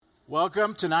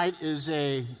Welcome. Tonight is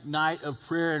a night of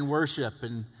prayer and worship,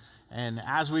 and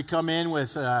as we come in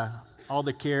with all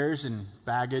the cares and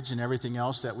baggage and everything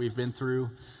else that we've been through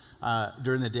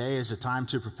during the day, is a time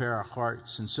to prepare our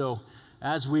hearts. And so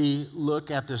as we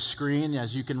look at the screen,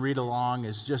 as you can read along,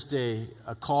 is just a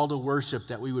call to worship,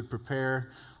 that we would prepare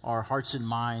our hearts and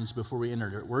minds before we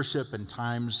enter worship and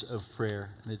times of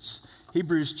prayer. And it's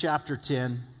Hebrews chapter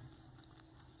 10.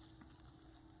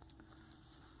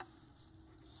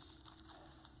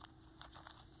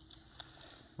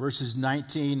 Verses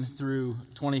 19 through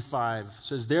 25. It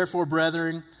says, "Therefore,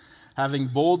 brethren, having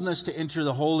boldness to enter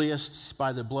the holiest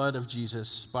by the blood of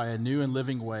Jesus, by a new and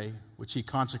living way, which he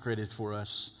consecrated for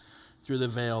us through the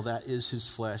veil that is his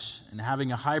flesh, and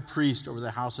having a high priest over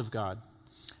the house of God,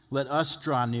 let us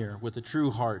draw near with a true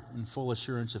heart and full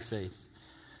assurance of faith,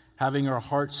 having our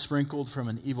hearts sprinkled from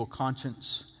an evil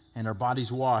conscience and our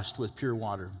bodies washed with pure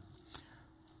water.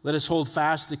 Let us hold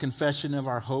fast the confession of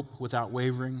our hope without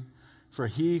wavering, for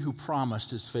he who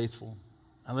promised is faithful.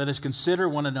 And let us consider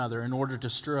one another in order to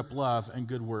stir up love and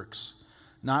good works,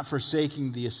 not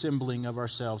forsaking the assembling of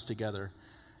ourselves together,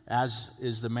 as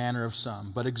is the manner of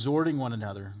some, but exhorting one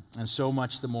another, and so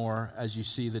much the more as you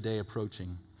see the day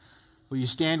approaching." Will you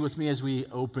stand with me as we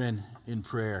open in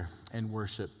prayer and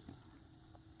worship?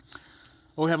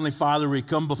 Oh, Heavenly Father, we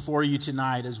come before you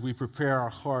tonight as we prepare our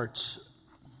hearts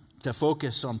to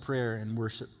focus on prayer and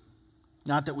worship.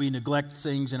 Not that we neglect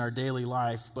things in our daily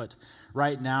life, but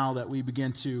right now that we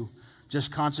begin to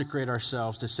just consecrate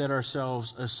ourselves, to set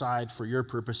ourselves aside for your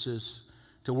purposes,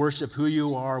 to worship who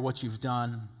you are, what you've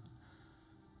done,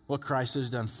 what Christ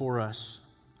has done for us.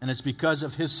 And it's because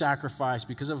of his sacrifice,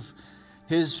 because of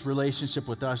his relationship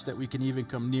with us, that we can even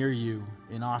come near you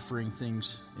in offering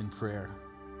things in prayer.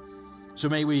 So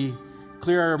may we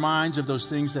clear our minds of those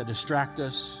things that distract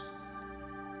us.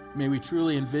 May we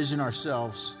truly envision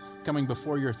ourselves coming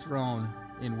before your throne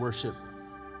in worship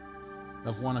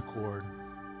of one accord.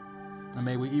 And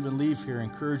may we even leave here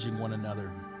encouraging one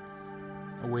another,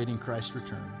 awaiting Christ's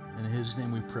return. In his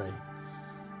name we pray.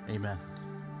 Amen.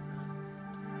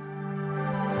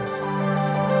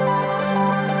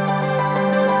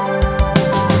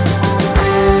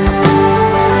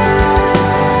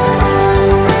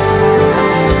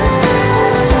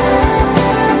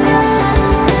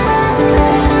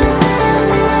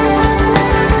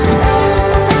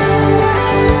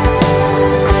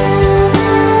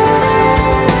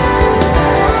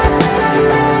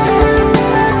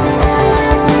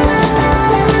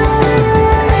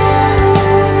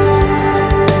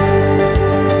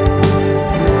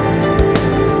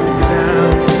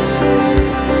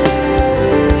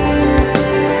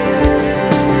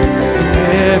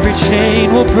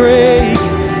 Chain will break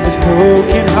as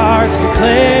broken hearts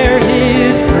declare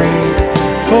his praise.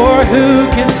 For who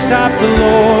can stop the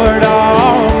Lord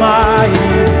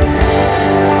Almighty?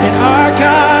 And our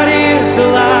God is the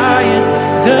Lion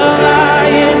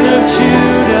of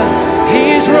Judah.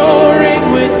 He's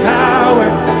roaring with power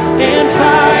and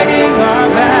fighting our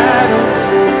battles,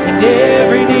 and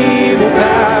every knee will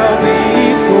bow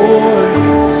before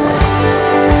him.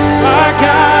 Our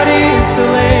God is the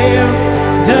Lamb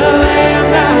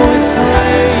that was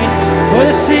slain for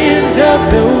the sins of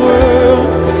the world.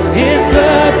 His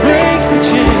blood breaks the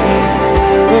chains.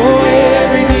 Oh,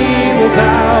 every knee will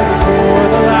bow before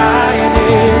the Lion.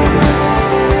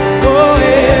 Oh,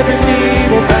 every knee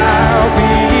will bow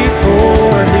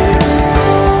before him.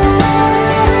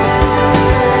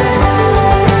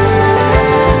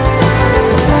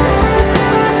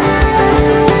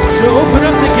 So open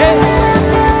up the gates.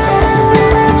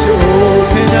 So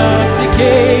open up the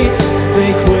gates.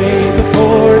 Make way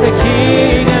before the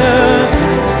King of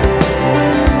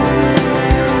Kings.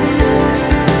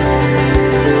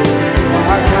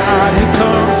 Our God who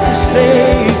comes to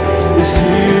save is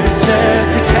here to set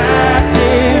the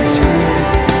captives free.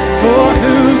 For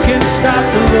who can stop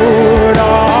the Lord?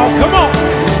 Oh, come on!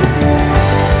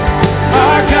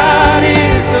 Our God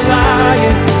is the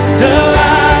Lion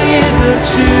of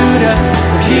Judah.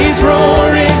 He's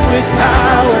roaring with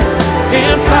power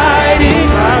and fighting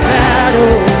our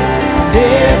battle.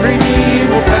 Every knee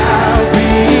will bow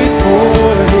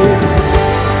before him.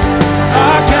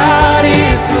 Our God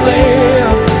is the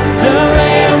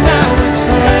Lamb that was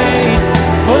slain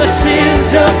for the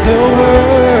sins of the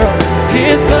world.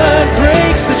 His blood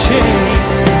breaks the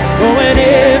chains. Oh, and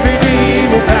every knee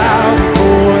will bow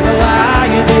before the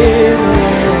Lion and the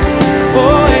Lamb.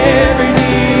 Oh, every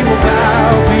knee will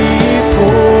bow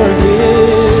before him.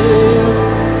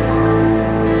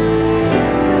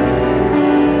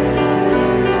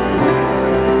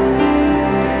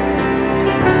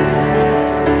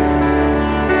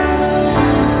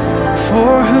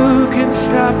 can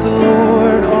stop the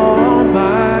Lord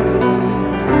Almighty?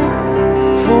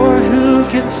 For who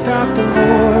can stop the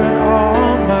Lord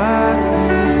Almighty?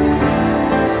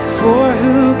 For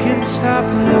who can stop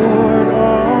the Lord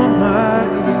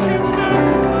Almighty?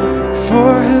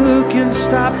 For who can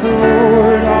stop the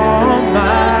Lord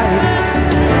Almighty?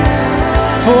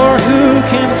 For who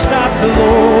can stop the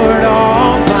Lord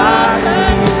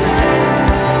Almighty?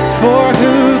 For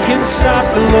who can stop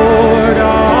the Lord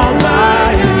Almighty?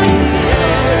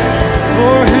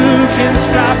 For who can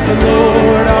stop the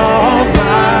Lord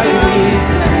Almighty?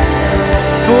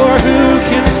 For who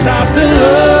can stop the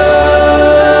Lord?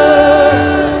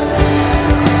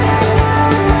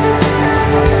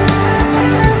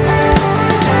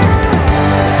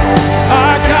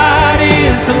 Our God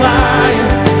is the Lion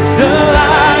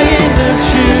of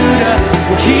Judah.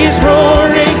 He's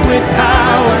roaring with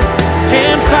power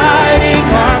and fighting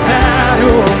our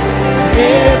battles.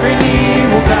 Every knee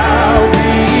will bow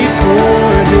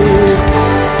before Him.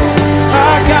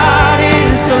 Our God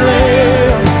is the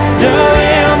Lamb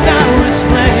that was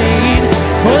slain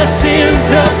for the sins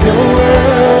of the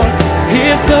world.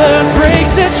 His blood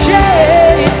breaks the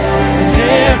chains, and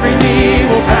every knee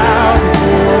will bow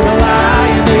before the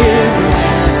Lion in the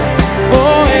Lamb.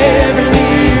 Oh, every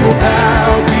knee will bow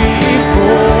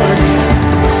before Him.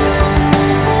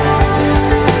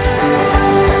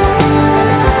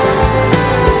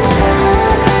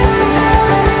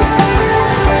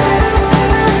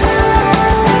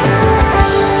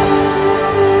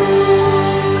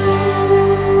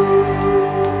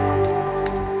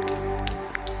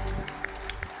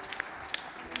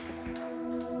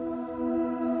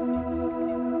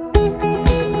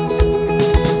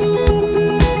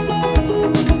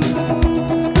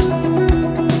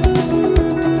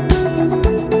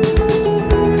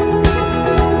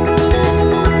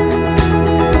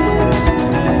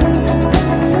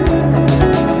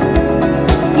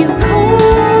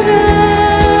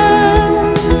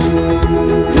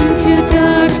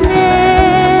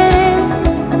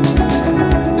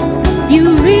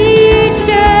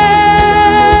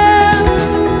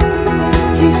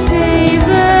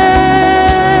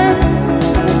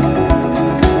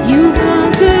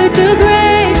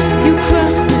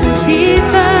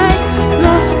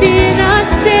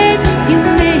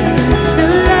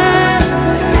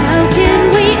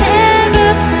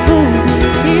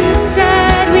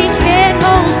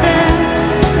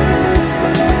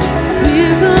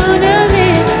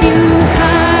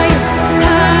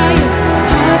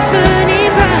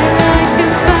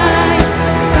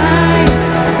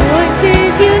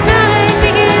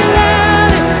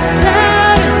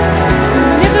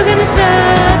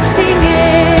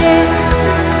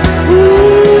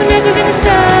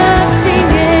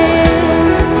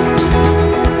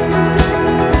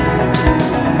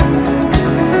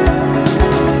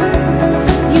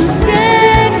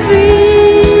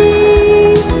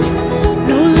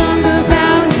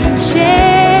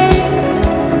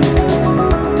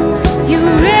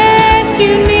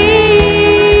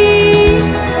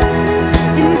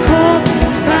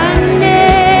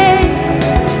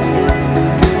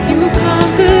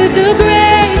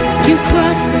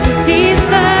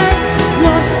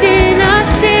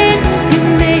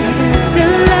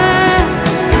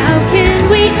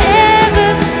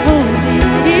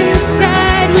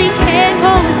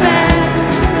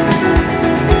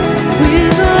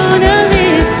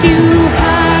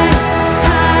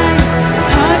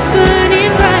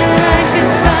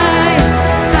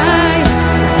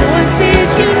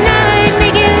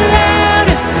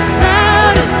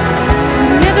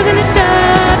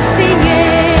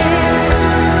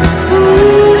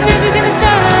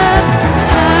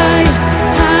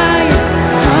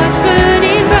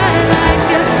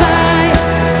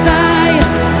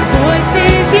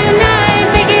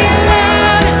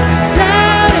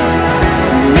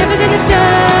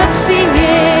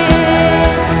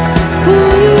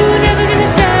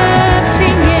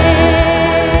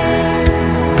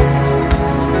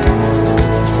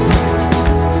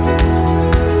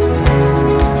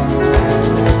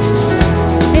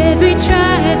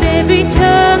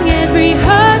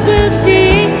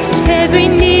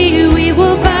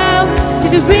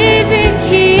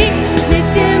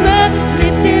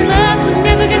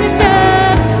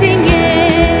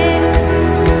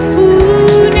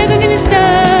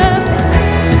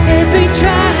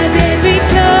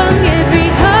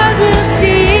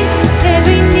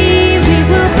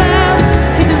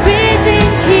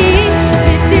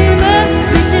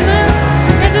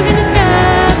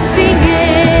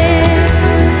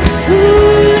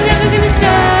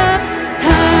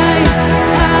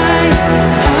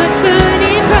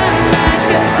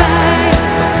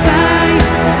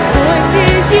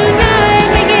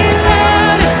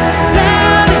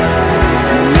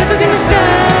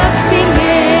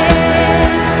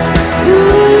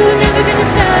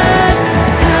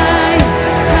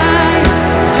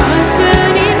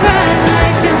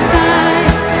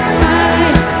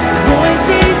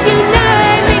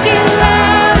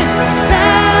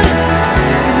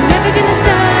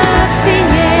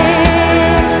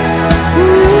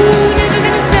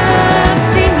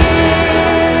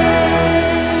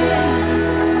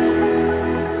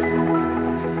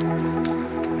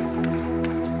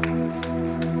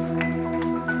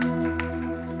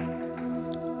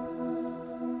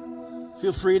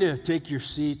 free to take your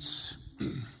seats.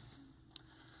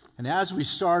 And as we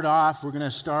start off, we're going to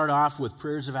start off with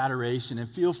prayers of adoration. And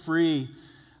feel free,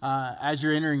 as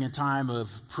you're entering a time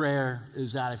of prayer,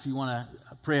 is that if you want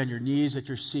to pray on your knees at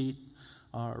your seat,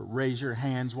 or raise your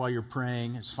hands while you're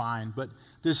praying, it's fine. But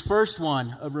this first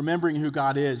one of remembering who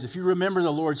God is, if you remember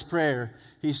the Lord's Prayer,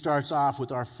 he starts off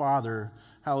with our Father,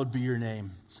 hallowed be your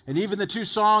name. And even the two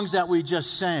songs that we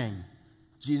just sang,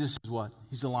 Jesus is what?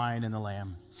 He's the Lion and the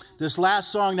Lamb. This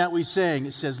last song that we sang,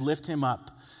 it says, lift him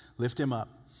up, lift him up.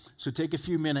 So take a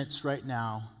few minutes right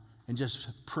now and just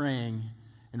praying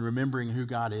and remembering who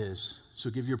God is. So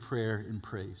give your prayer and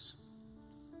praise.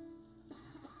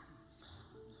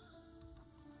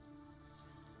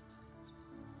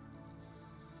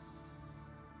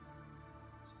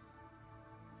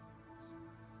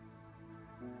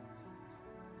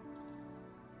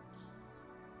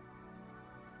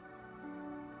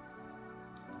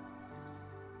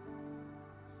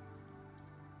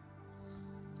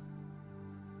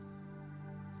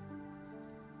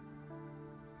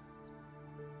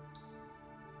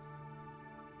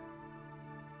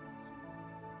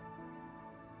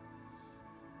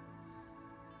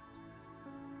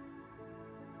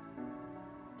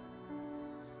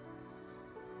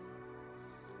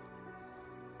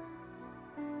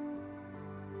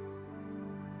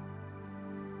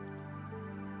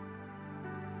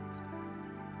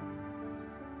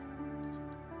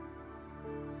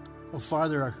 Oh,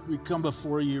 Father, we come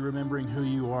before you remembering who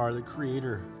you are, the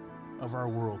creator of our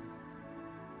world.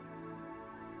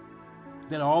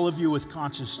 That all of you with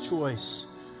conscious choice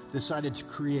decided to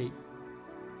create.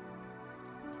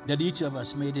 That each of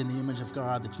us made in the image of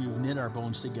God, that you've knit our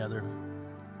bones together.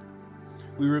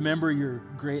 We remember your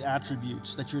great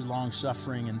attributes, that you're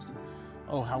long-suffering, and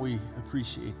oh, how we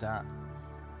appreciate that.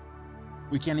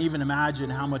 We can't even imagine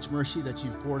how much mercy that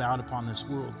you've poured out upon this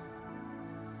world.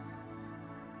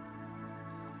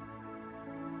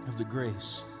 Of the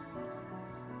grace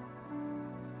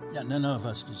that none of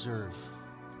us deserve.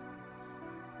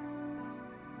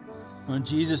 When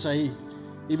Jesus, I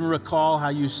even recall how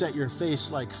you set your face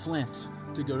like flint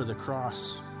to go to the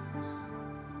cross.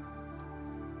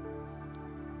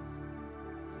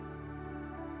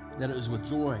 That it was with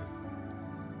joy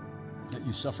that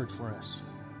you suffered for us.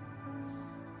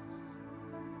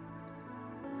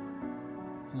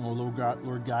 And oh,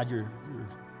 Lord God, you're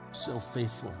so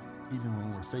faithful. Even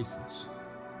when we're faithless.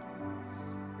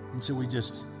 And so we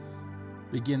just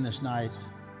begin this night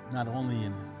not only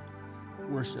in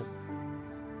worship,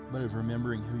 but of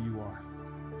remembering who you are.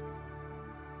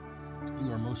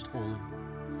 You are most holy,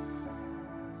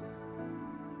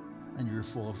 and you're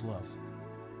full of love.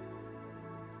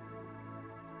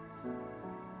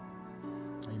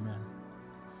 Amen.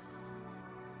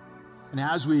 And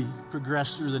as we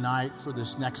progress through the night for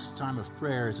this next time of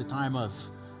prayer, it's a time of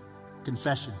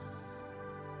confession.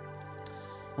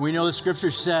 We know the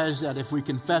scripture says that if we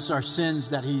confess our sins,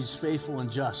 that he's faithful and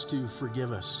just to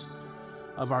forgive us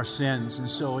of our sins. And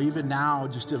so even now,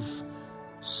 just to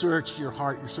search your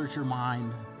heart, search your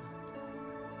mind.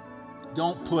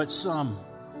 Don't put some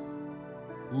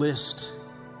list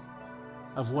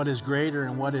of what is greater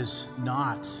and what is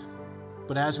not.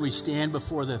 But as we stand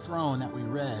before the throne that we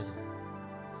read,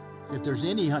 if there's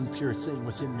any impure thing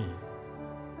within me,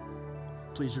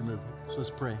 please remove it. So let's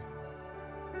pray.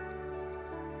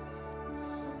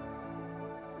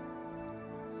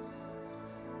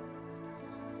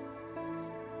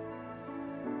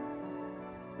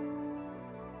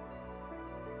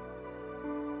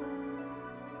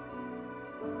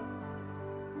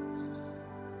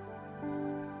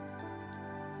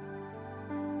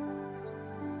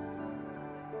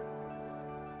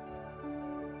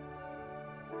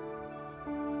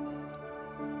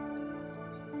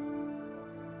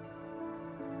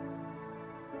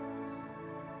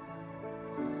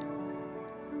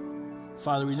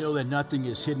 Father, we know that nothing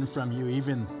is hidden from you,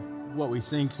 even what we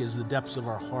think is the depths of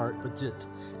our heart, but that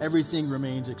everything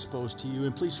remains exposed to you.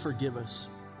 And please forgive us.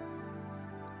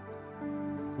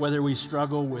 Whether we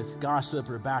struggle with gossip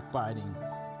or backbiting,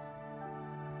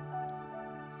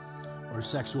 or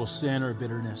sexual sin or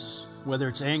bitterness, whether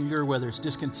it's anger, whether it's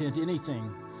discontent,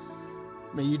 anything,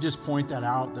 may you just point that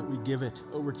out, that we give it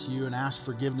over to you and ask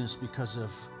forgiveness because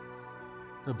of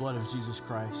the blood of Jesus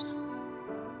Christ,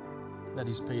 that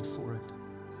he's paid for it.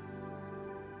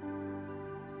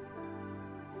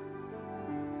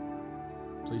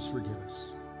 Please forgive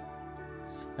us.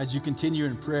 As you continue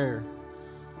in prayer,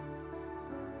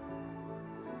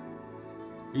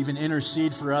 even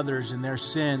intercede for others in their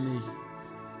sin.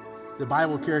 The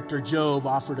Bible character Job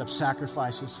offered up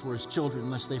sacrifices for his children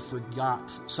unless they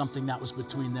forgot something that was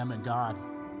between them and God.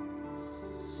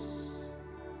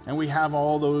 And we have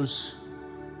all those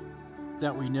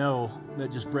that we know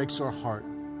that just breaks our heart.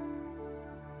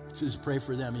 So just pray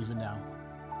for them even now.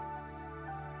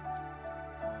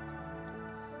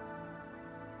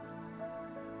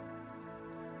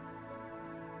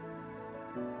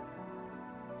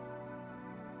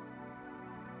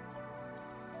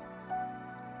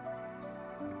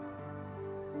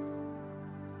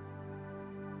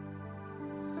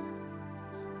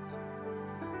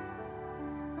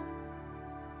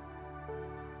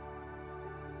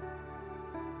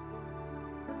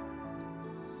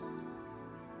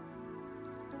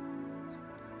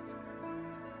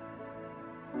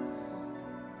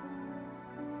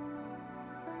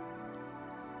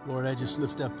 Lord, I just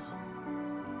lift up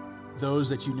those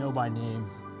that you know by name,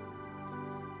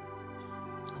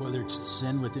 whether it's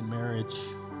sin within marriage,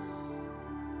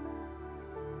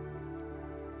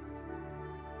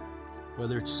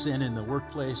 whether it's sin in the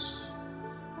workplace,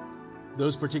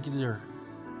 those particular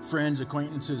friends,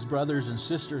 acquaintances, brothers and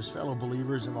sisters, fellow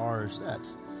believers of ours that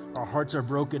our hearts are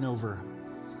broken over,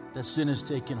 that sin has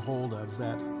taken hold of,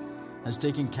 that has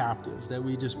taken captive, that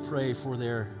we just pray for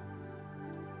their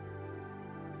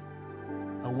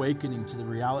awakening to the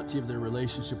reality of their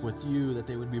relationship with you, that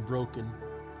they would be broken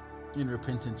in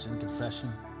repentance and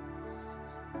confession.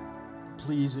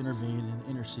 Please intervene and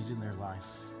intercede in their life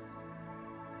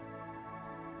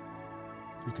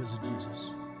because of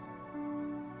Jesus,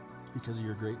 because of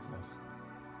your great love.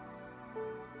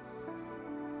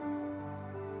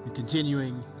 And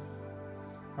continuing,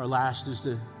 our last is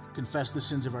to confess the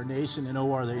sins of our nation, and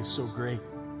oh, are they so great.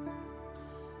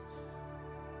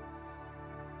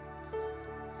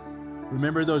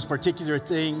 Remember those particular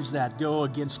things that go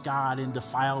against God in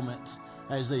defilement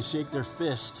as they shake their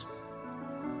fist,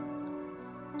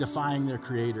 defying their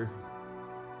Creator.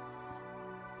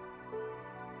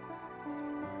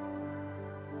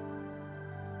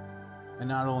 And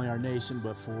not only our nation,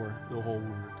 but for the whole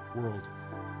world.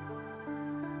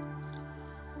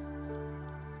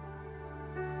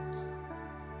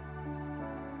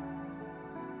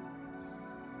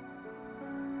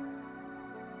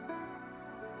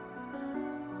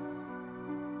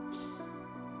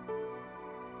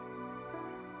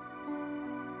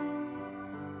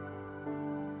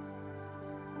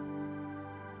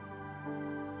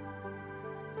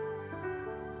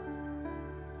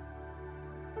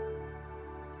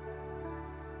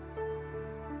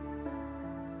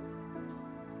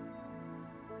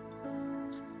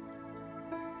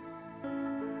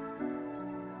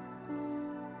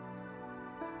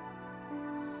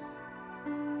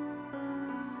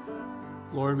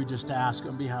 Lord, we just ask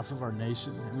on behalf of our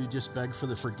nation, and we just beg for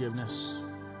the forgiveness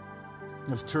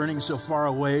of turning so far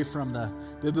away from the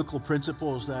biblical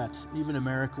principles that even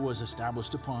America was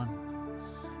established upon.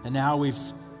 And now we've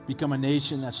become a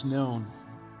nation that's known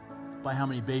by how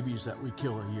many babies that we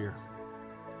kill a year.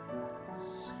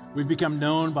 We've become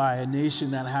known by a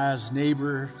nation that has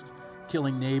neighbor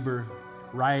killing neighbor,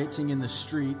 rioting in the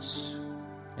streets,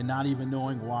 and not even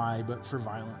knowing why, but for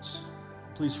violence.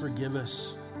 Please forgive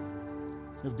us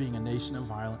of being a nation of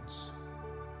violence.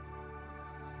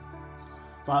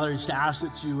 Father, I just ask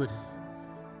that you would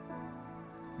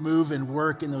move and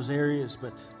work in those areas,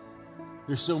 but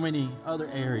there's so many other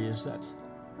areas that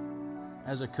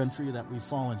as a country that we've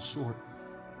fallen short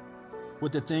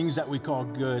with the things that we call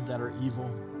good that are evil,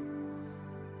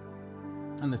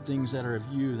 and the things that are of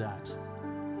you that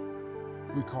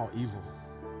we call evil.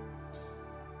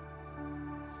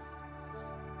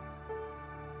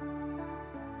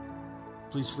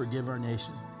 Please forgive our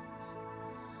nation.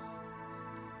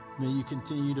 May you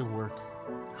continue to work,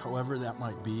 however that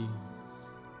might be.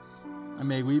 And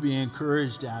may we be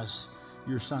encouraged as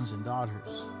your sons and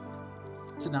daughters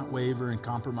to not waver and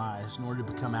compromise, nor to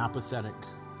become apathetic,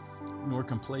 nor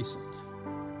complacent,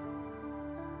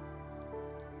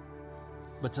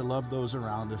 but to love those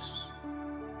around us,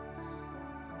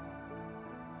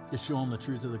 to show them the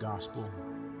truth of the gospel.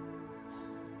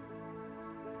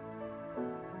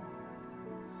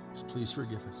 So please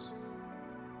forgive us.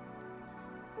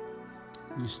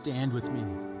 Will you stand with me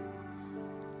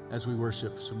as we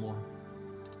worship some more?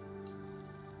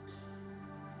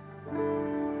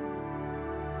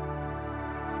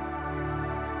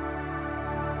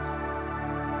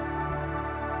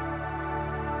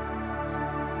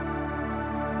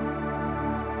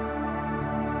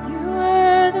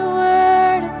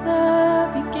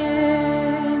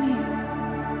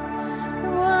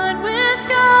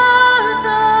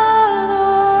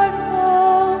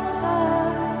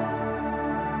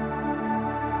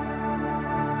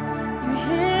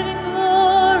 Hidden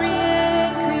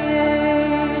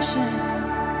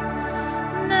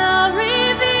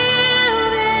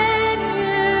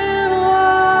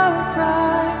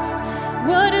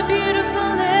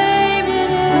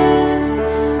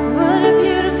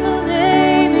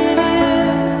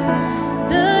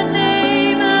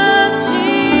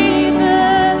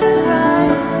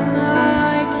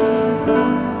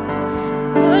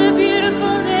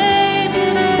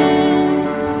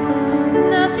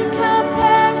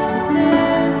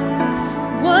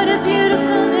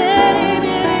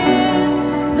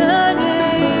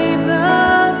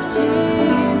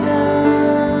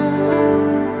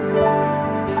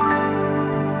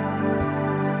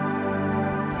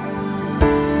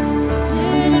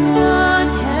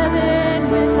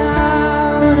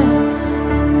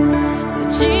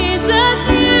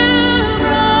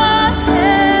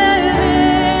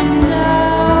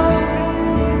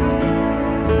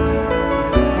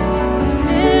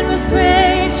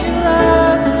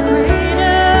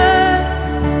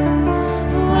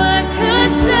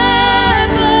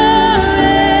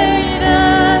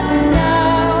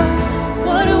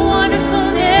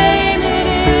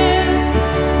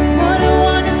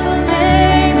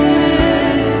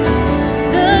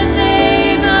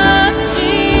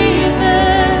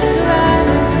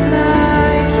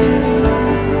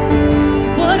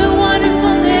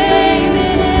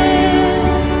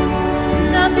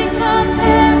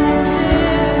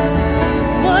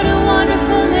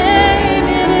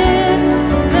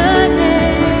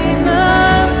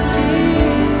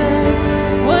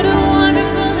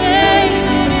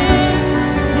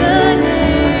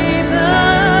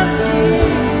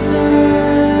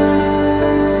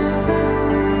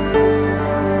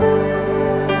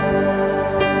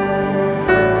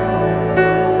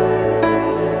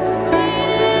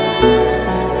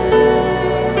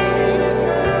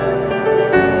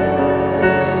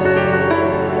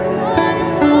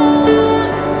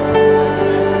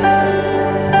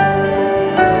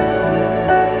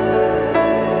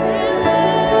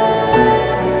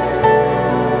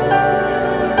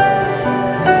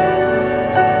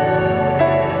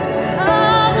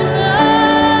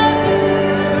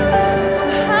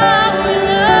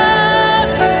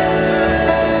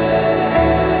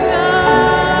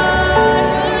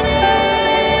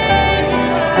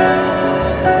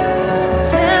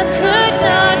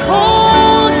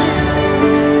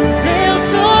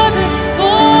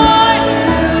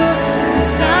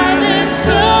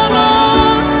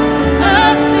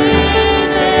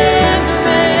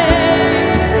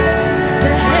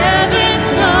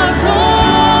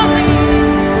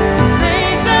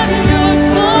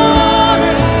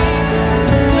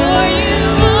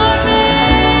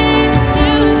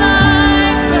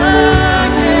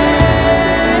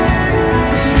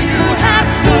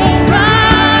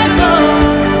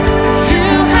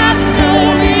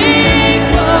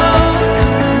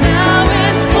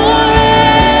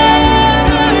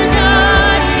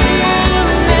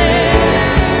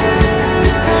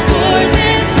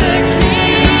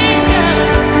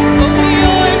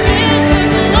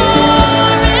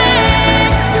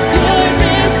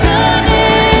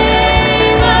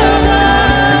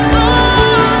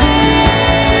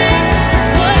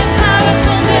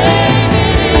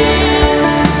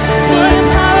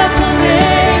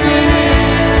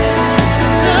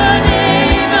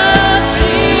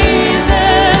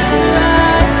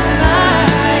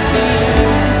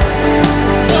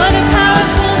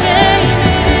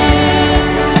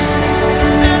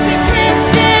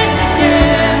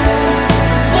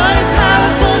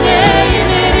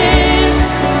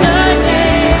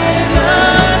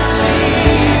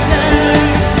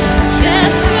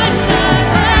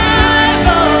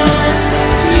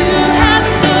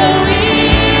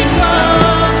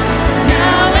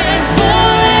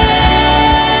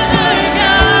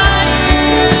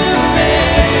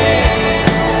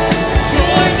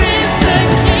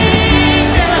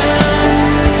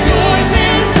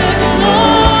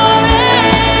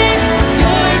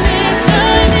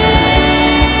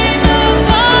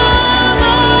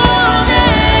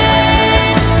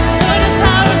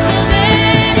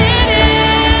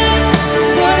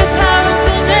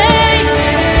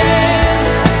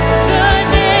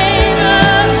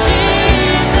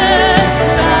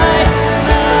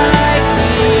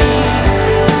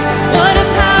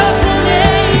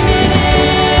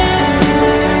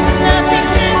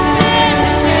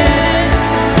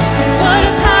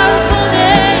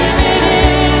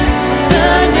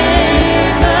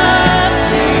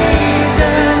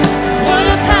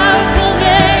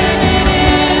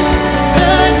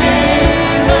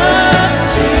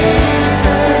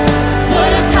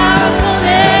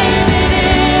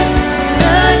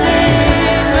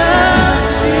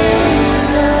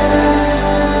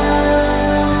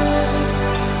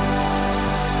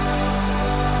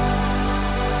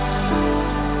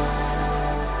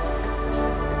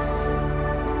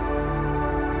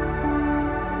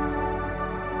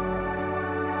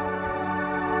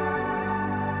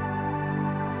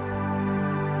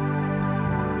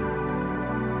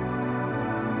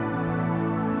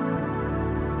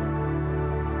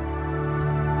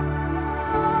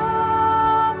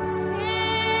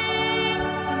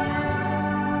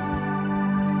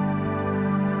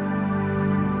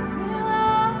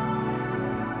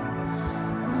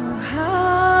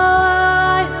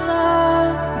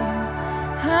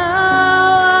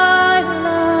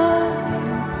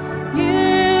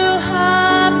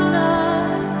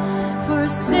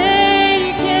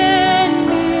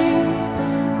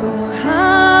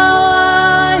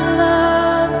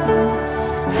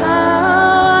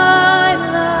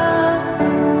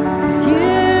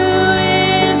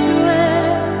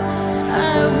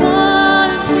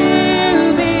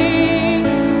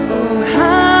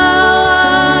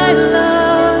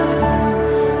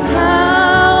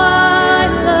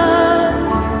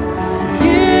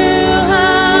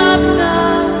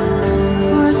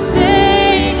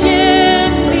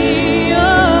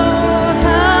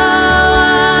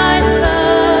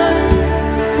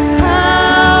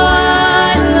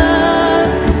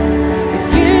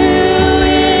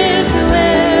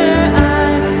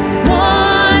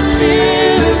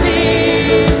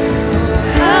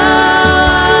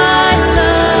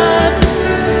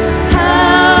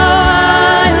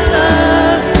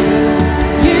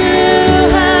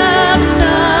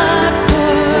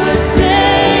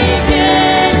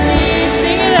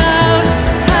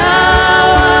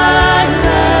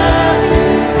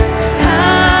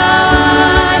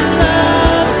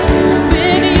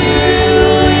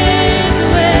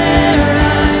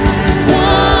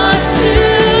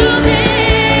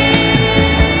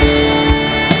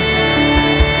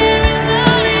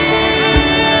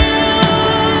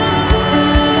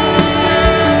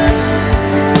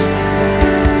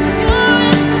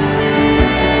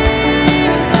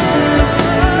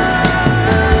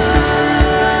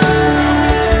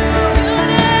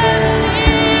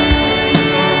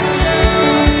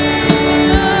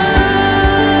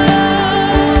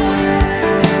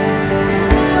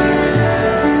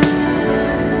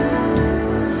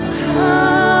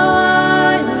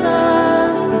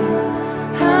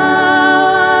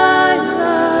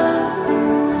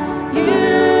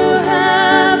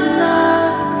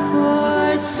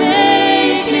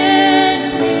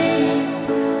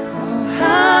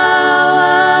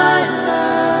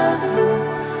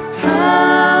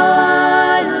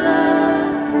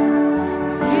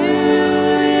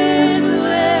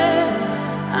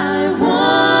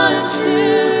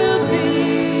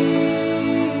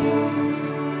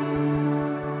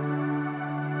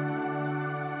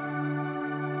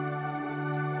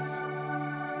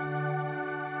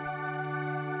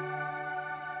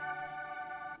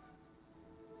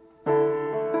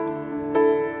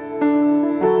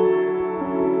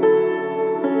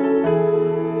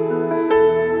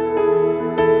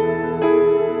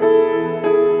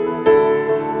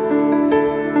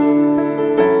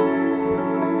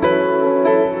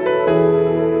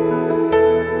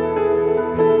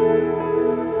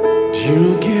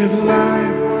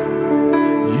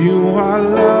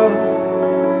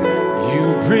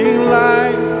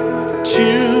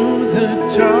To the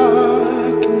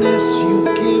darkness you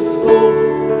give hope.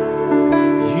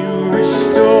 You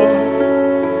restore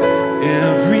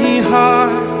every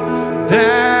heart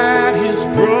that is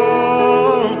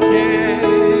broken.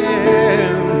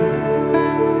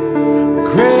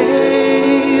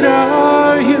 Great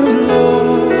are you,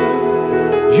 Lord.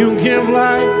 You give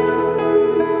life.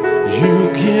 You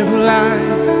give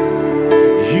life.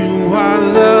 You are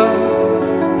love.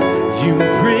 You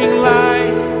bring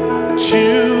light to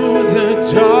the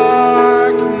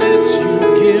darkness. You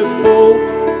give hope.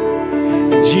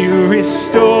 And you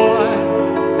restore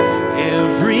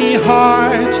every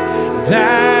heart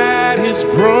that is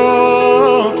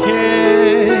broken.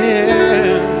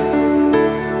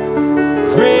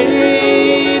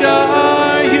 Great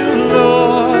are you,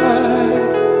 Lord,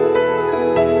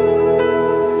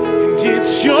 and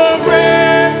it's your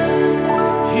breath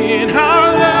in our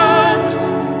lungs,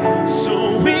 so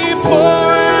we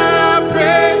pour out our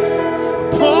praise,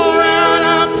 pour out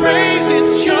our praise.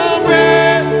 It's your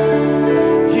breath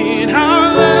in our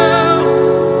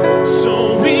lungs, so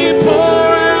we pour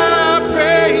out our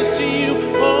praise to you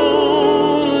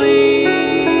only.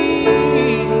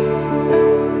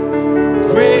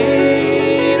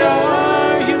 Great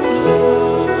are you,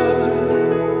 Lord.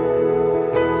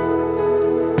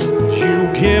 You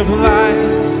give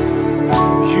life.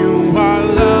 You are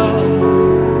love.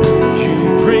 You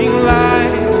bring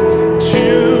light to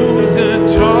the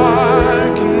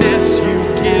darkness. You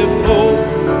give hope.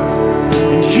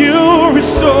 And you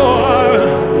restore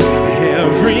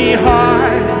every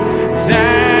heart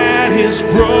that is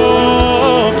broken.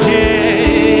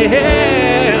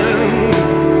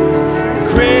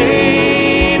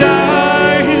 Great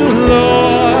are you,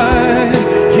 Lord.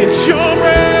 It's your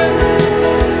breath,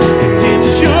 and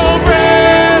it's your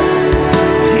breath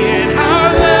in our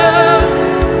lungs,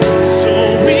 so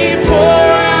we pour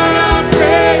out our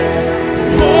praise,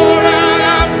 pour out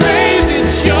our praise.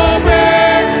 It's your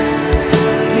breath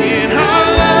in our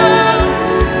lungs,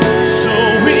 so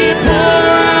we pour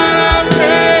out our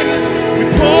praise, we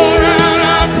pour out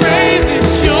our praise.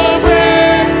 It's your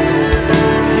breath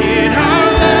in our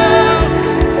lungs,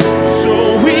 so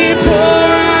we pour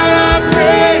out our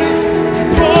praise, we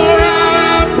pour out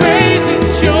our praise.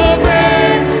 It's your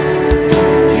breath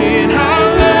in our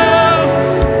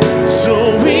lungs, so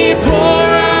we pour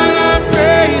out our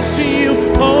praise to you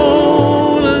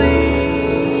only.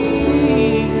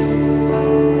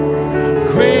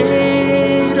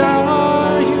 Great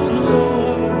are you,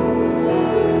 Lord,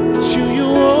 to you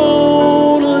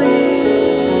only.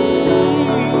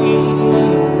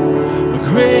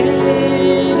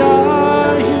 Great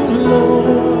are you,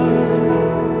 Lord.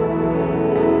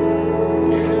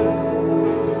 Yeah.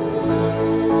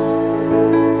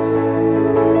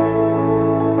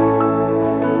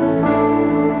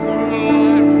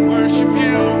 Lord, we worship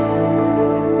you.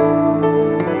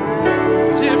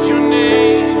 Lift your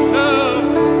name up.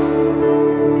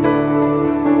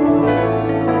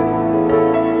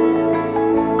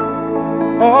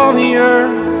 All the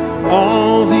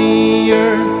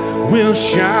earth will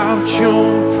shout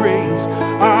your praise.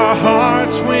 Our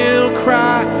hearts will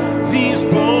cry, these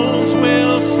bones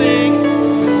will sing.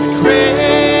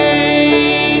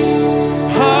 Great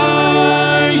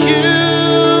are you,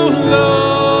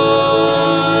 Lord,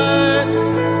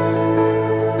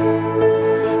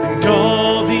 and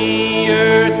all the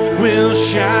earth will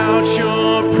shout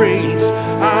your praise.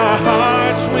 Our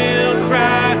hearts will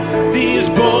cry, these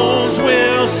bones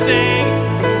will sing.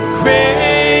 Great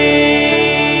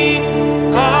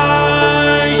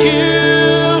are you,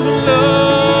 Lord.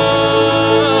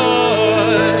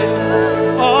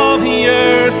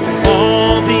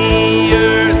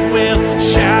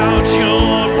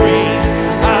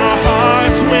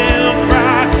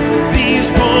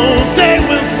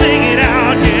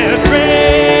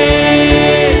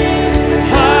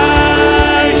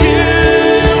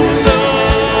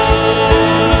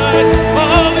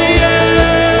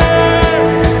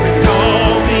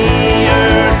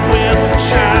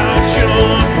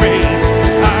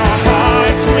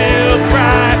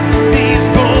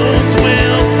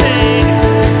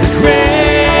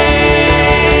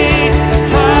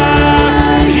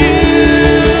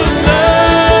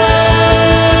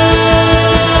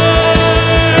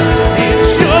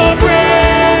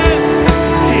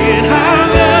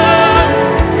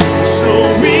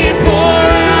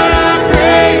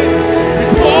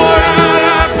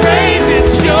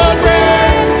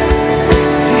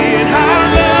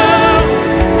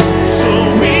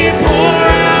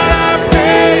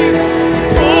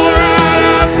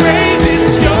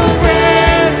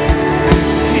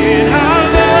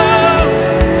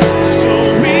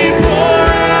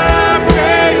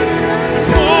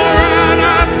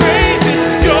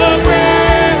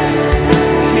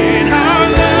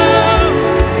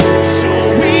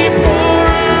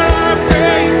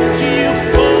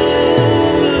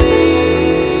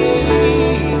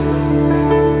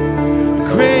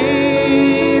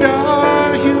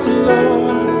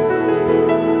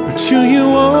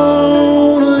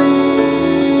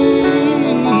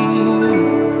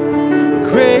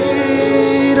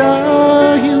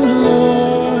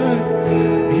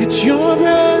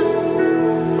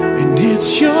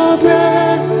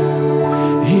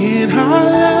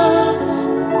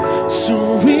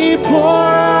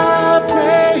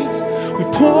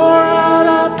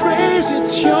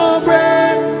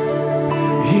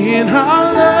 in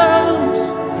our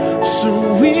lungs.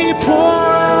 So we pour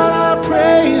out our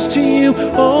praise to you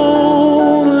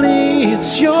only.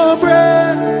 It's your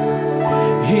breath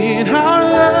in our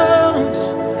lungs.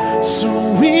 So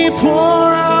we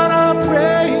pour out our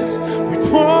praise. We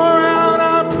pour out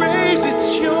our praise.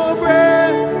 It's your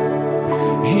breath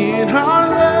in our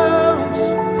lungs.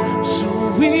 So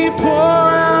we pour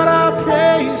out our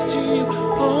praise to you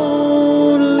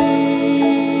only.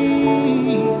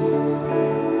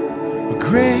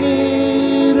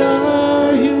 Great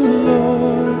are you,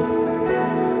 Lord,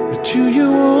 to you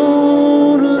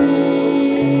only.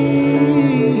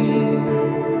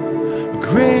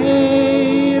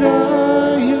 Great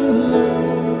are you,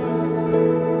 Lord.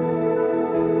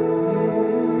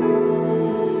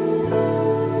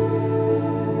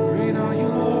 Great are you,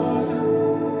 Lord.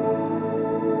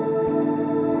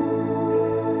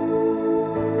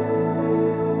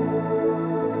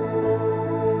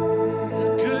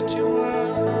 You're good to us.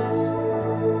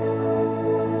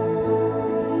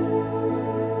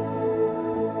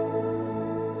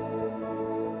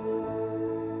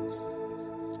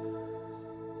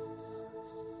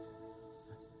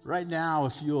 Right now,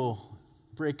 if you'll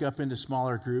break up into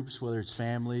smaller groups, whether it's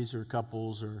families or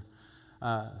couples or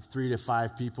 3 to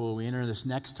 5 people, we enter this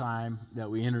next time that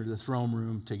we enter the throne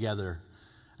room together.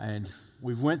 And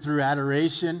we've went through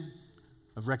adoration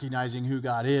of recognizing who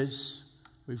God is.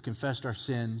 We've confessed our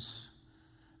sins.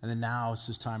 And then now it's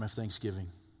this time of thanksgiving.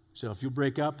 So if you'll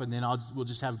break up, and then we'll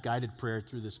just have guided prayer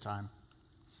through this time.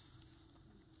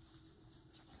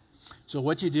 So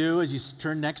what you do is you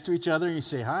turn next to each other and you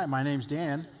say, "Hi, my name's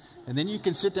Dan," and then you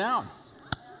can sit down.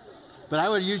 But I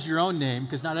would use your own name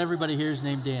because not everybody here is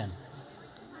named Dan.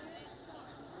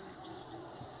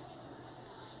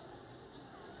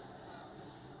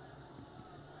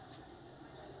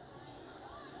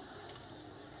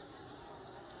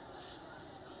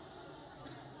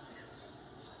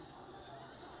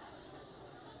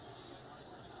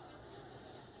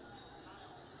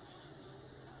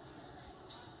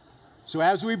 So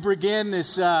as we begin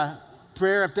this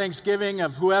prayer of thanksgiving,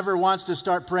 of whoever wants to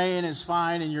start praying is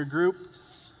fine in your group,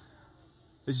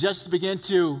 is just to begin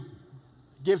to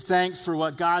give thanks for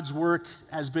what God's work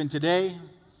has been today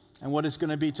and what it's going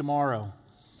to be tomorrow,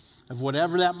 of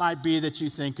whatever that might be that you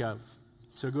think of.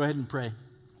 So go ahead and pray.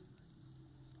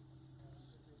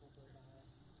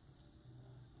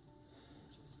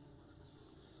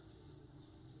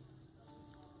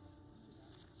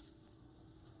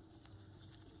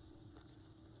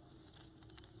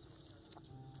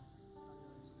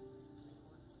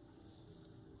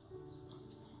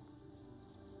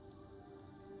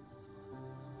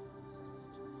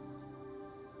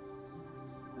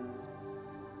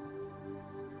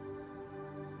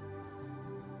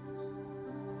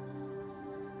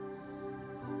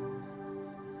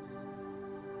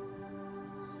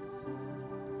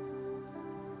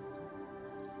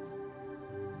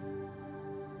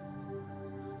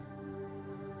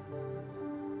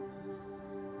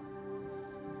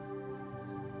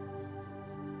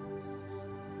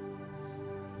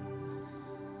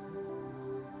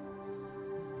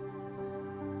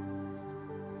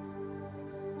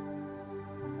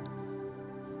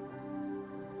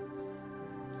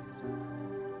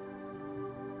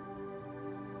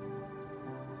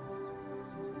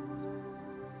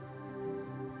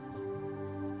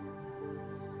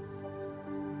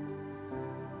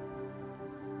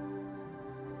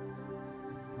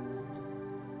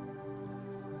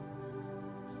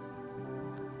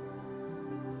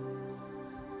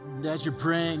 And as you're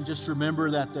praying, just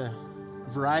remember that the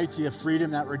variety of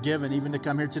freedom that we're given, even to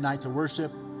come here tonight to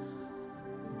worship,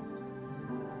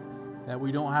 that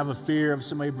we don't have a fear of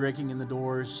somebody breaking in the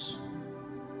doors,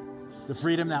 the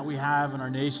freedom that we have in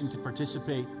our nation to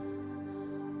participate,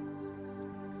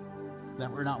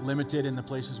 that we're not limited in the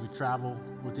places we travel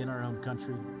within our own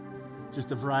country,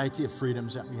 just a variety of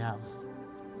freedoms that we have.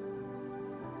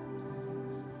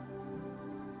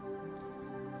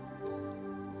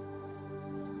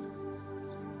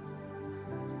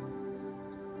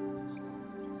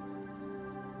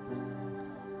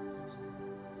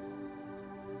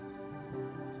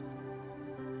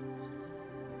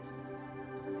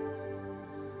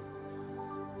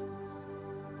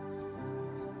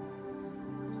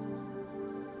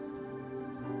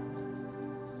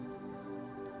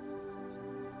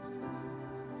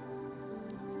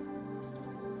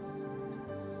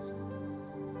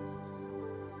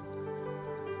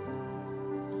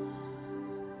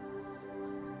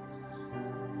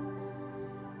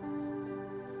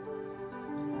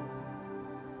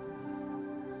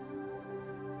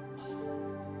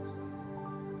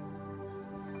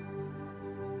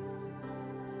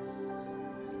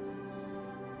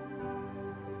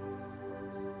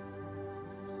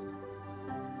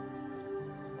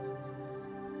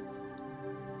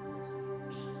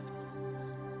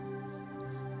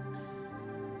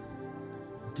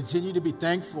 Continue to be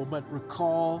thankful, but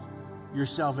recall your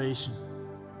salvation.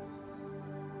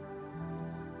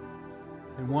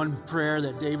 In one prayer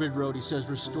that David wrote, he says,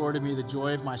 "Restore to me the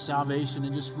joy of my salvation,"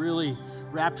 and just really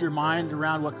wrap your mind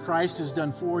around what Christ has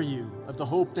done for you, of the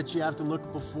hope that you have to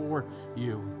look before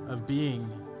you, of being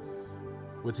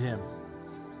with Him,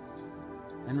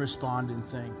 and respond in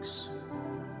thanks.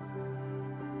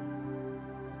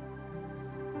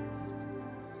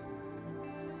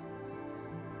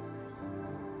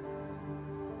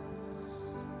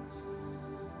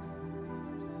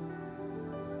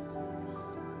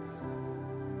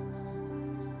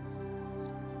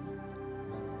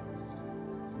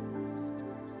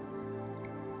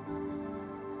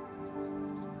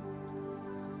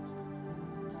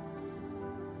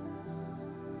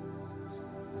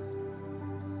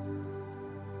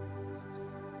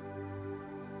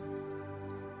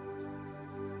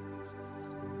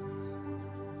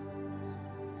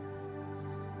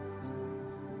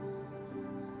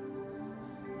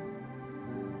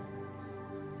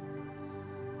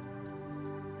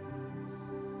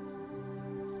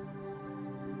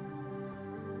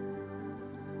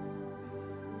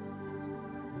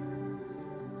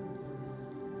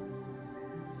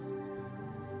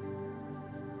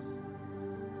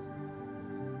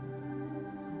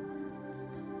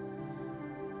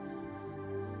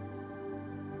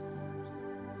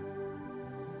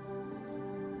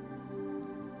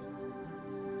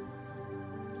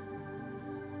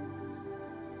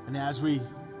 And as we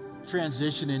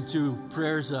transition into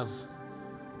prayers of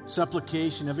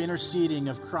supplication, of interceding,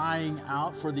 of crying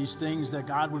out for these things that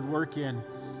God would work in,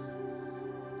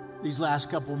 these last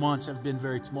couple months have been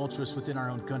very tumultuous within our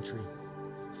own country.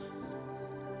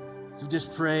 So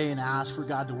just pray and ask for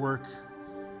God to work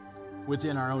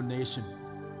within our own nation,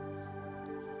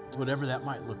 whatever that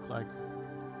might look like.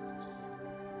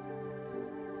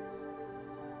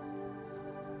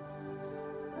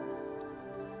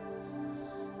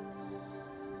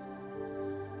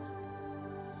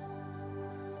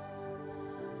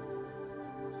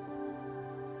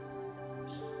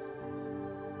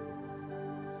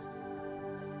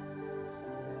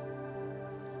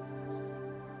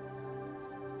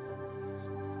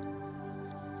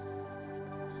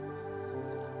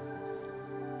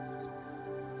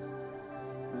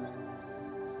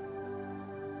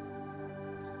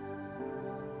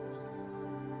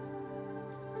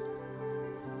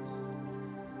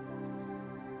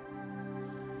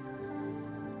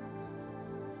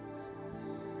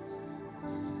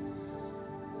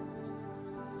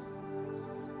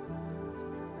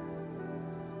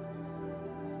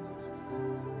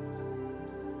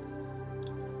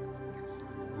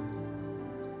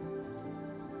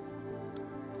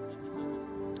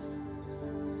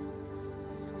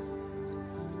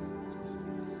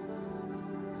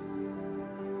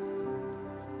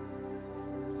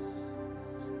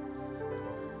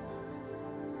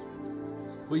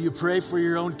 Will you pray for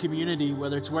your own community,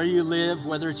 whether it's where you live,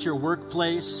 whether it's your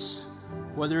workplace,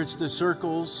 whether it's the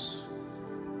circles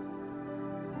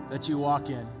that you walk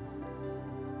in?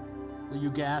 Will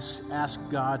you ask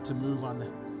God to move on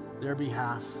their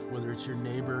behalf, whether it's your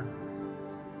neighbor,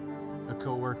 a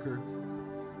coworker?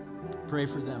 Pray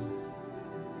for them.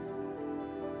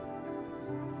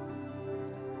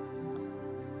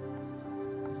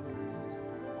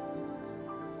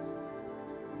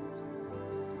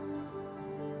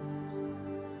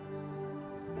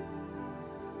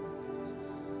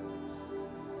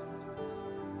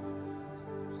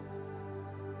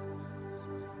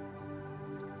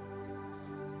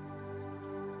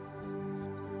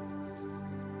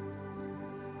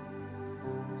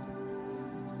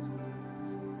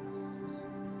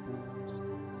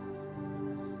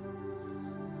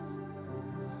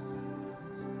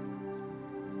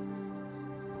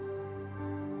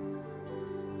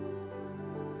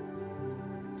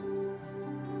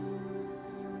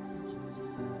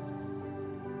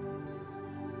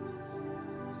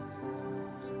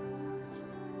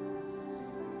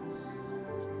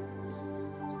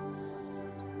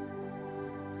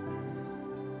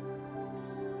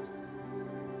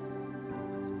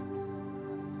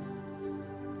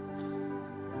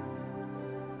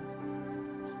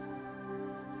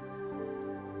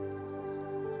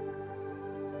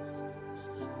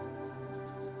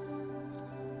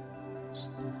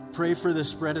 Pray for the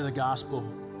spread of the gospel.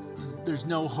 There's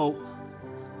no hope,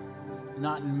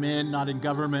 not in men, not in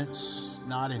governments,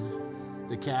 not in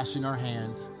the cash in our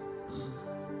hand.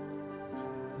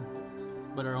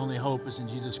 But our only hope is in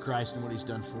Jesus Christ and what He's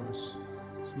done for us.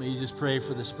 So may you just pray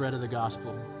for the spread of the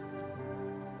gospel.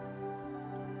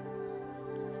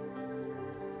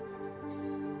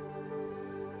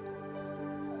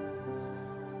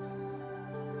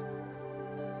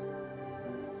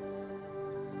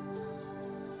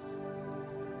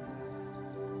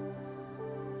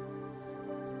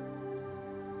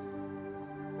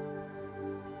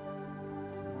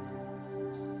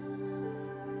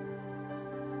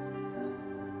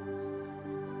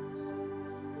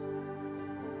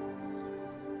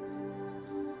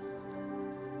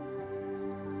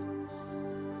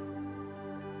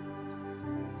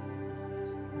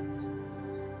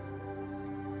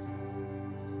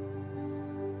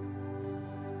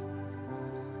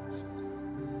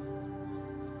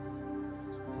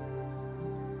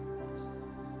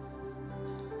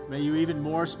 May you even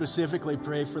more specifically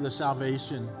pray for the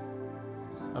salvation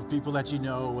of people that you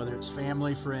know, whether it's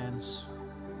family, friends,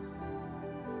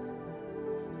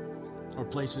 or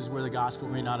places where the gospel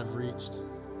may not have reached.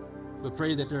 But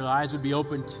pray that their eyes would be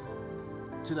opened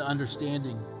to the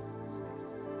understanding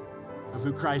of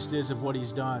who Christ is, of what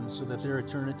he's done, so that their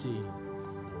eternity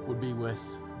would be with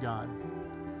God.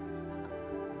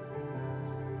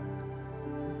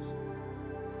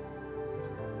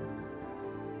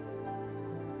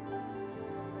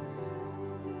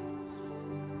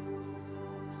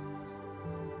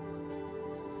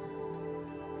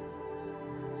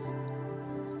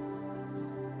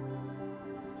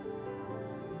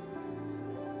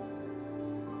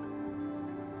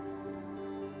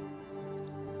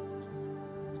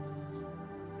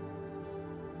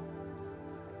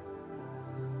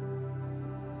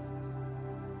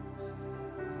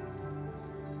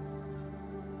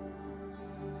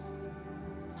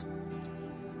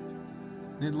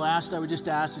 And last, I would just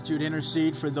ask that you would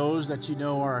intercede for those that you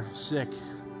know are sick.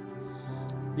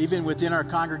 Even within our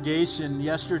congregation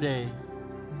yesterday,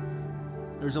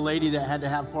 there was a lady that had to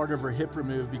have part of her hip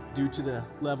removed due to the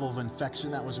level of infection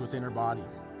that was within her body.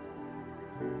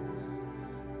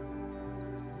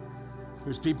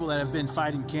 There's people that have been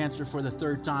fighting cancer for the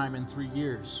third time in 3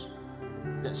 years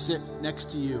that sit next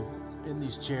to you in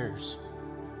these chairs.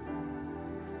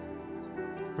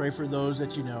 Pray for those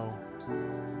that you know.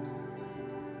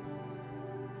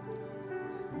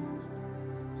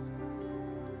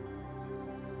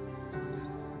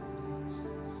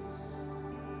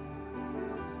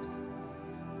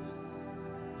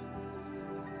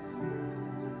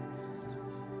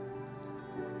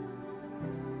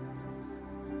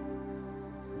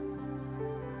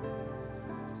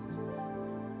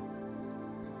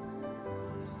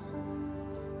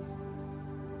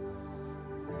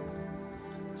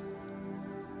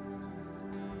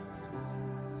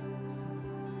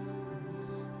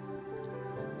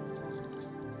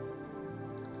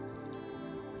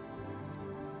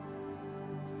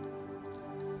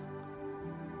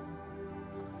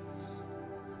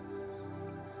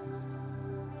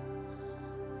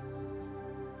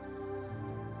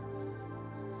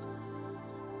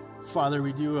 Father,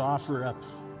 we do offer up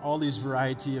all these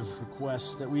variety of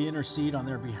requests, that we intercede on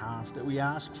their behalf, that we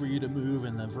ask for you to move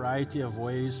in the variety of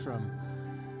ways from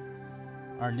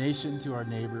our nation to our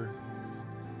neighbor,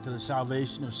 to the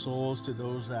salvation of souls, to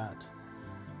those that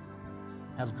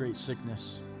have great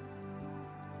sickness.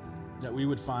 That we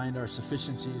would find our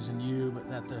sufficiencies in you, but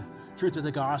that the truth of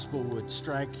the gospel would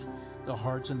strike the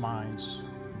hearts and minds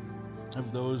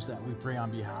of those that we pray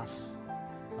on behalf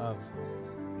of.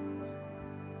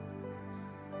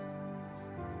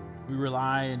 We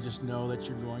rely and just know that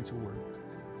you're going to work.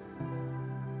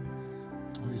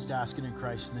 We just ask it in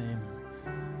Christ's name.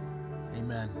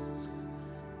 Amen.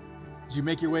 As you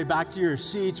make your way back to your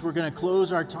seats, we're going to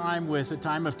close our time with a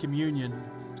time of communion.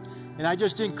 And I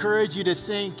just encourage you to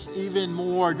think even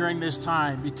more during this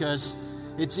time, because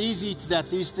it's easy that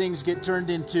these things get turned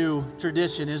into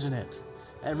tradition, isn't it?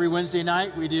 Every Wednesday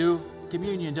night we do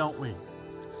communion, don't we?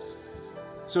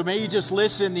 So may you just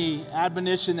listen the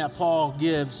admonition that Paul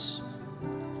gives.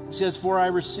 He says, "For I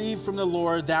received from the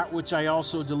Lord that which I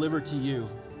also delivered to you,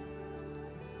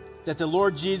 that the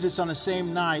Lord Jesus on the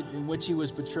same night in which he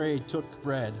was betrayed took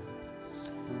bread.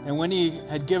 And when he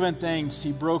had given thanks,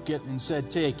 he broke it and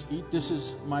said, 'Take, eat, this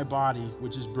is my body,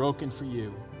 which is broken for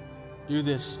you. Do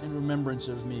this in remembrance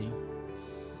of me.'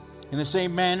 In the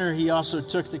same manner, he also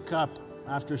took the cup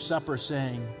after supper,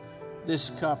 saying,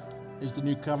 'This cup is the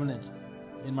new covenant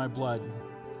in my blood.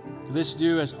 This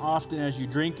do as often as you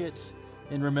drink it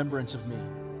in remembrance of me.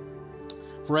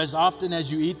 For as often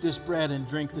as you eat this bread and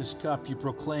drink this cup, you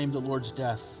proclaim the Lord's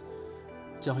death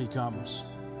till he comes.'"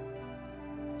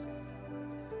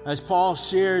 As Paul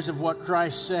shares of what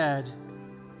Christ said,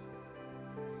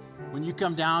 when you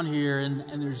come down here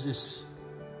and there's this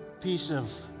piece of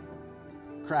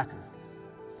cracker,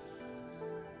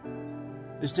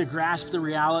 is to grasp the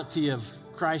reality of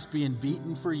Christ being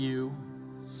beaten for you,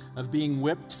 of being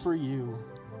whipped for you,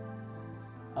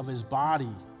 of his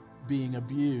body being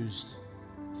abused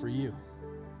for you.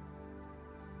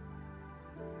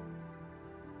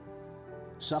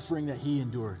 Suffering that he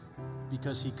endured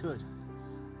because he could.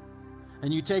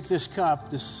 And you take this cup,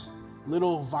 this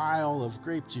little vial of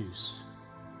grape juice,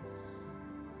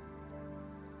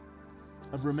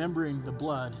 of remembering the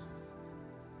blood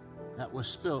that was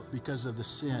spilt because of the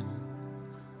sin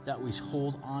that we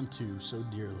hold on to so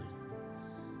dearly.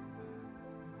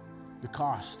 The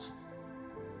cost.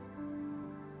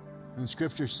 And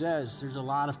Scripture says there's a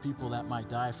lot of people that might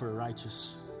die for a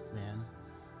righteous man.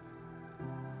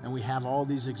 And we have all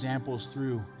these examples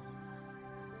through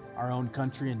our own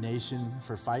country and nation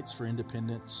for fights for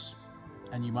independence.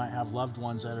 And you might have loved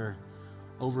ones that are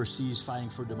overseas fighting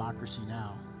for democracy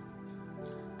now.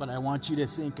 But I want you to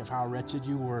think of how wretched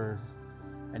you were,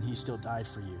 and he still died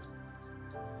for you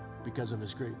because of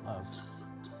his great love.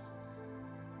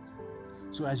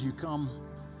 So as you come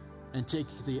and take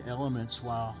the elements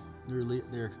while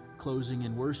they're closing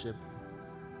in worship,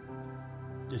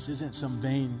 this isn't some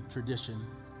vain tradition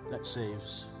that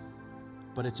saves,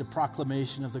 but it's a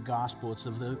proclamation of the gospel. It's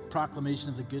the proclamation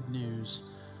of the good news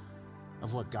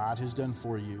of what God has done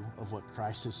for you, of what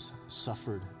Christ has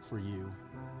suffered for you,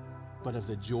 but of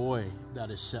the joy that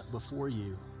is set before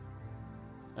you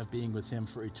of being with him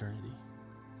for eternity.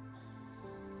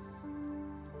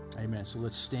 Amen. So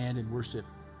let's stand and worship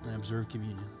and observe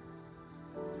communion.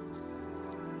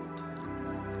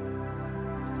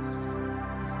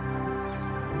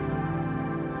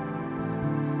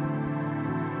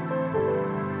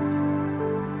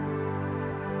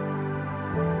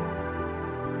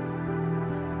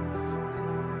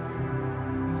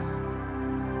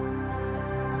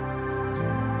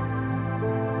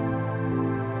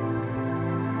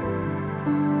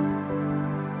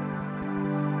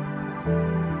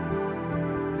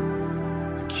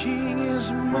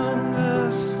 Among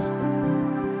us,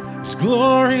 his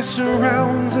glory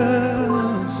surrounds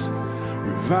us,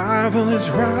 revival is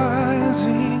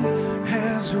rising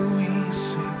as we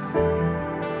sing,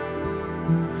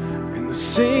 and the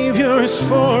Savior is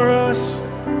for us,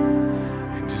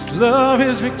 and his love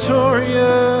is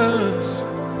victorious.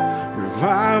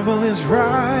 Revival is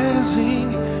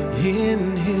rising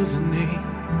in his name,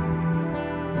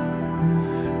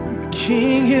 and the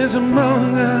King is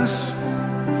among us.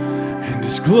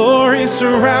 His glory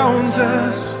surrounds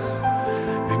us,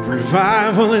 and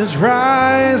revival is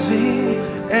rising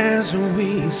as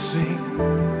we sing.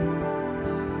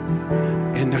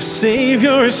 And our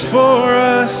Savior is for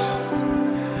us,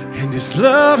 and his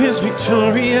love is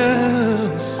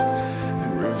victorious.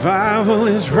 And revival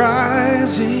is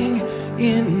rising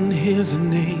in his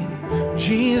name,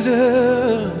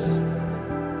 Jesus.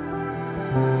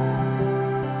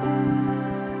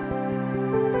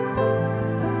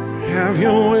 Have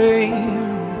your way.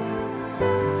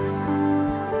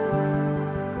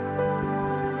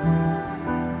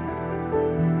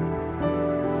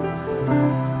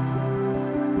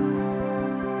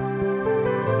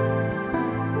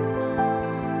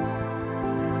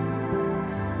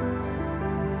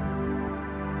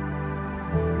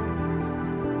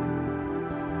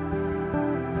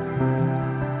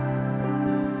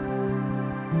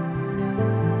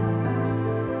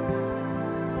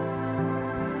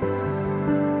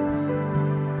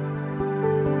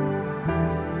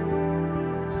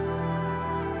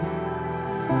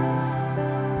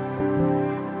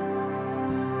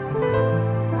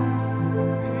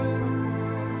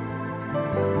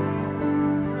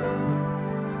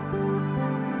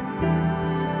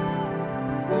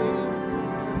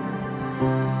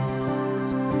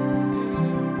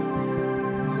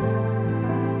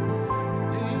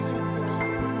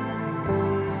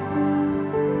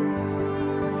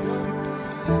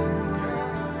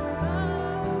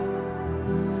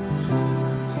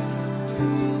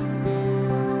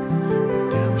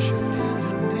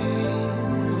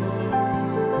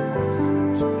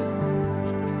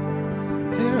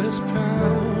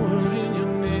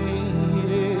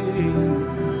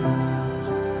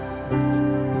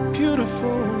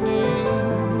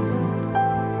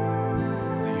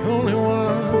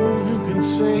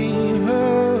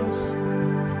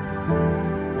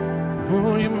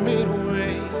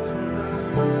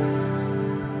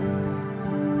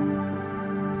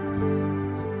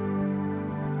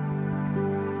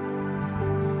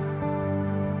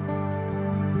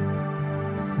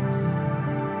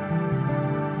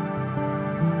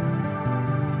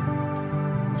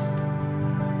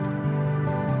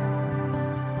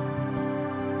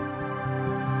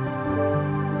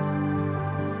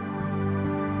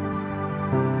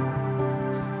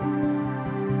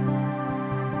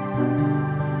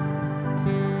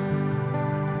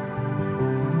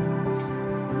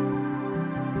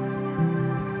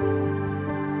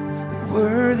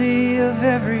 Worthy of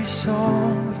every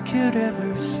song we could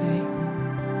ever sing,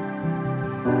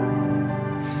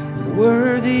 and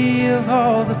worthy of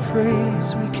all the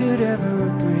praise we could ever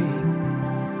bring,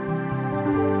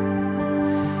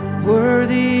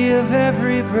 worthy of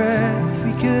every breath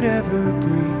we could ever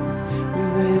breathe. We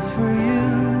live for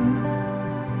you,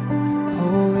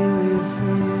 oh, we live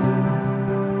for you.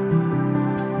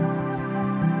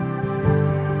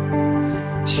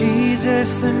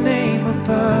 Jesus, the name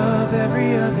above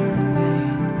every other name.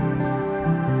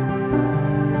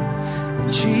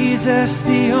 Jesus,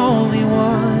 the only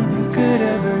one who could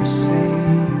ever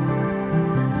save.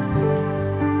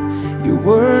 You're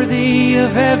worthy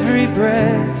of every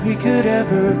breath we could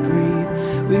ever breathe.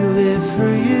 We live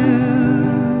for you.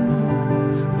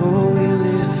 Oh, we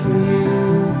live for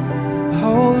you.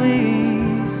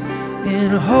 Holy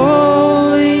and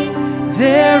holy,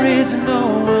 there is no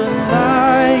one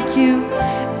like you.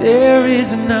 There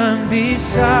is none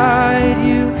beside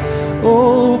you.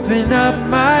 Open up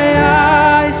my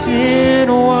eyes in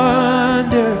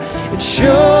wonder and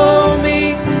show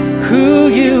me who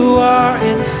you are,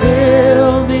 and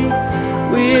fill me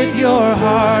with your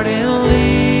heart and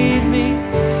lead me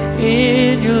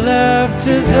in your love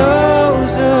to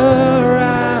those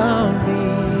around me.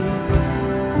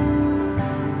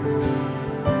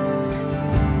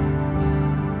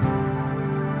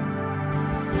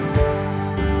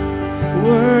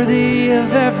 Worthy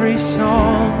of every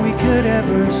song we could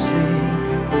ever sing,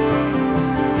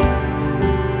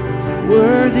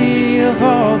 worthy of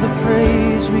all the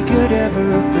praise we could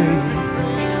ever bring,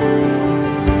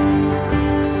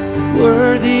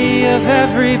 worthy of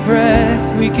every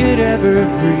breath we could ever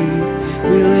breathe.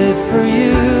 We live for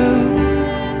you.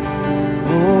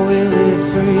 Oh, we live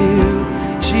for you,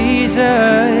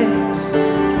 Jesus.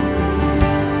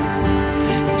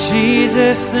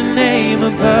 Jesus, the name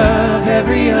above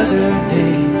every other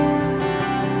name.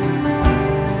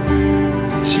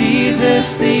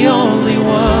 Jesus, the only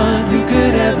one who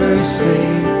could ever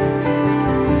save.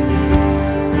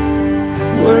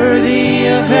 Worthy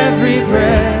of every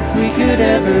breath we could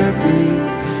ever breathe.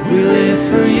 We live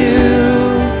for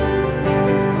you.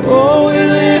 Oh, we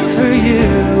live for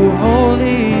you.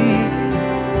 Holy,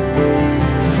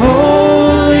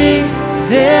 holy,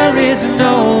 there is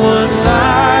no one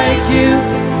like you.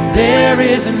 There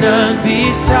is none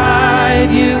beside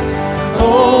you.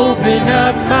 Open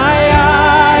up my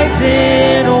eyes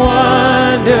in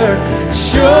wonder.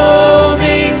 Show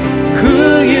me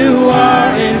who you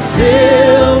are, and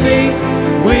fill me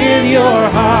with your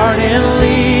heart, and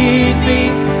lead me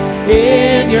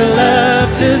in your love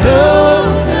to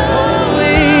those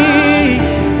holy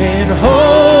and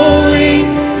holy.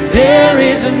 There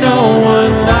is no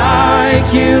one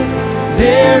like you.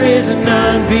 There is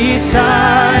none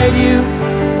beside you.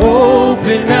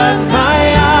 Open up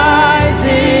my eyes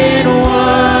in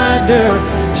wonder.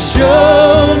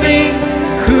 Show me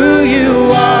who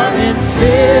you are, and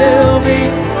fill me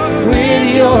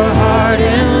with your heart,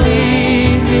 and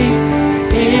lead me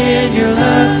in your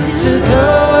love to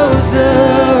those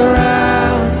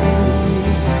around me.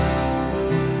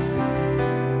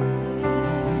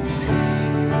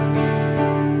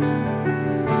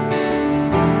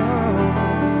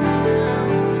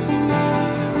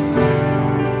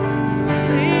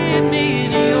 Lead me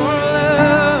in your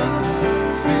love,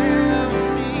 fill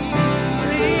me.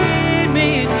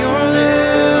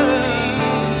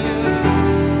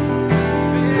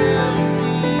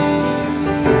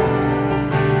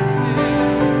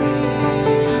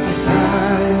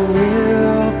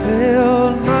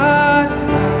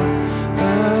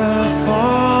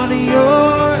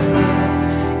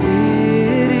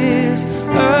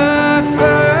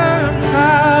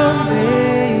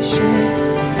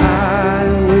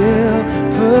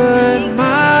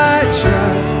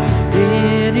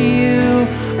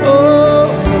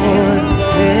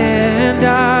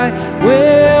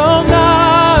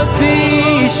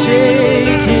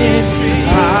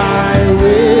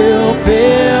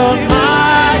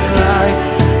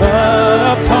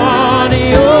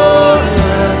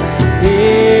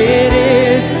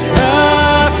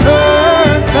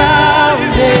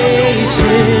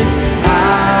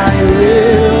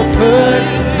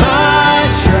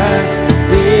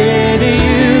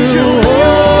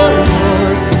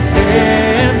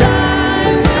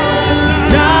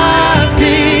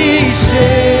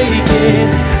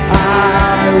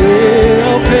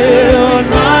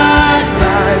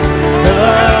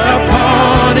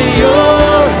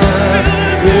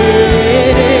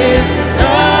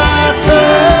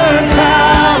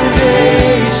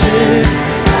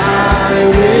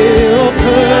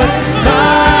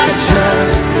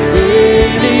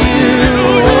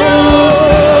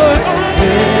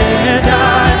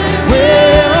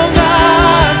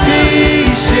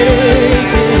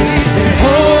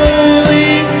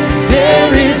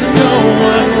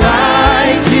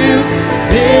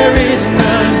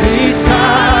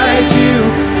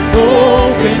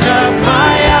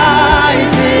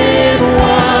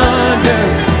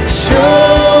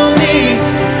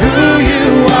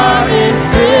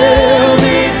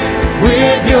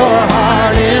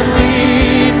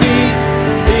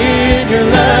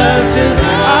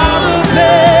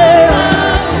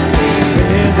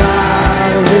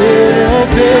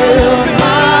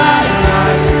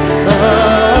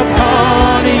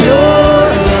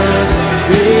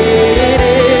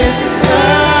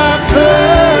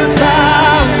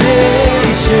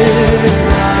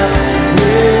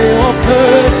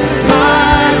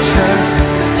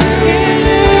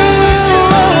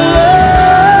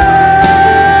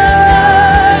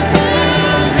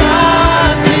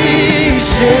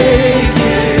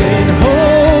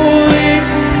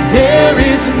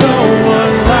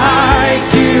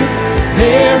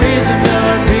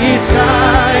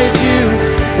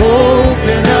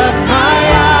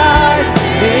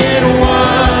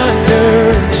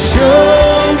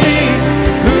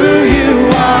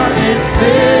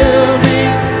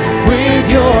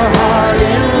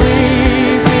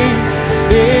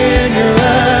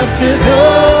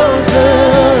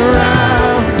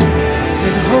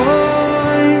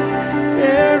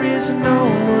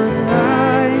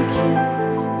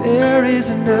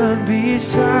 none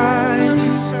beside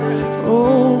you.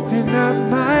 Open up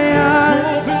my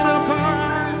eyes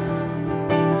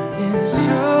and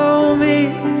show me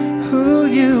who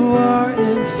you are,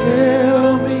 and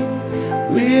fill me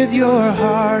with your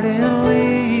heart, and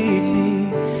lead me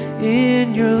in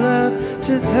your love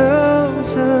to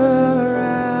those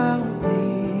around me.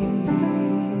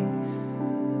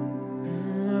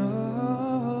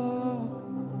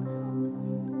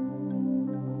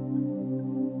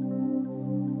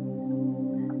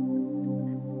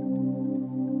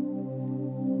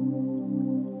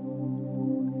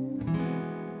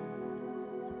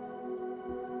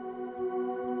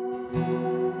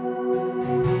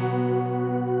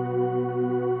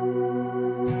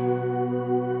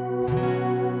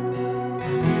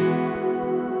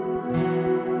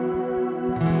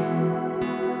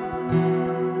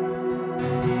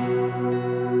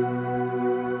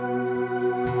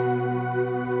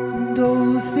 And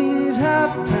all things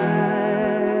have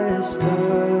passed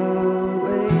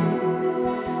away.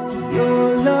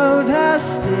 Your love has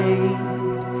stayed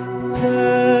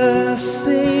the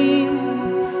same.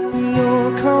 Your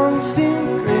constant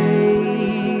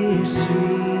grace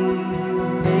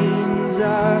remains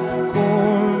our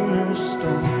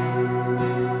cornerstone.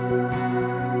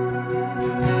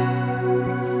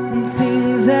 And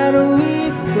things that we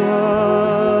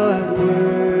thought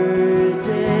were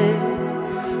dead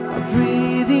are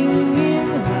breathing in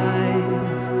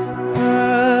life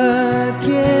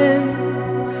again.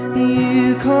 You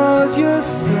cause your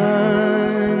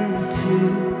sun to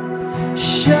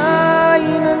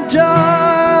shine on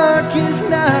darkest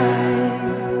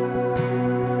nights.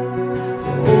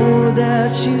 For all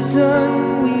that you've done,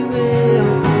 we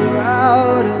will pour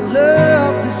out in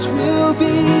love. This will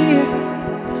be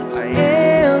our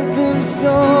anthem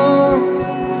song.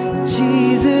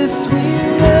 Jesus, we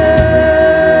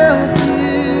love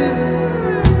you.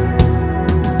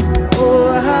 Oh,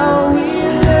 how we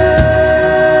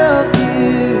love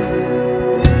you.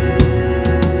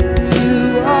 You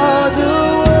are the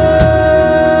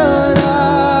one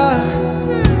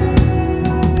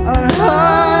our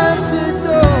hearts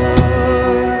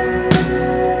adore.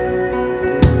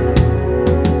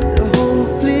 The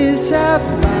hopeless have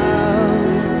found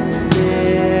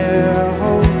their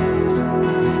hope.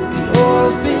 The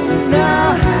orphans now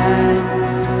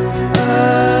has a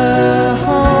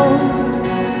home.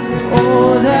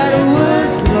 All that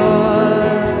was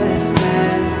lost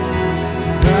has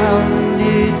found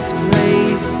its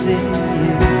place in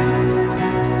you.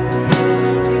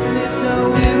 You lift our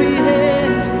weary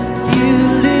hands, you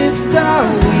lift our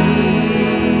weary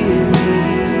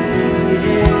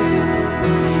hands,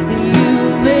 and you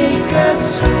make us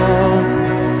strong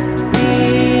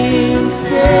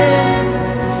instead.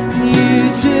 You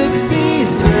took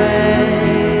these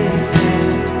rags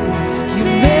and you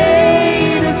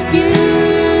made us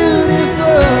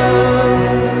beautiful.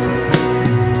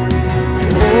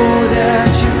 All that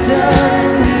you've done,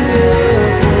 we will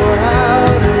pour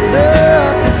out our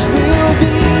love. This will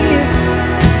be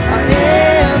our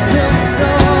anthem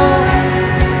song.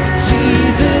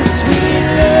 Jesus, we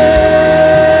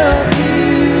love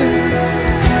you.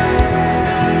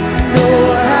 Know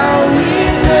how we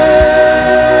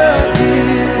love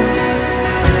you.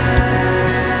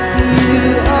 You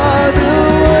are the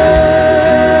one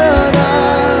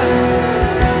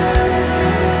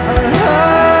our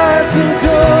hearts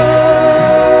adore.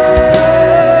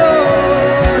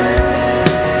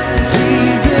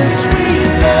 Jesus, we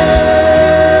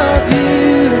love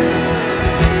you.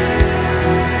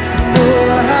 Know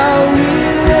how we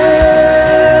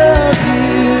love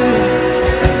you.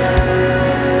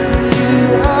 You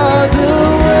are the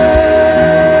one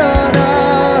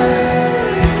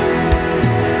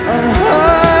our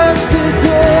hearts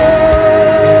adore.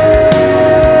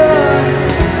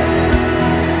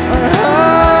 Our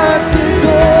hearts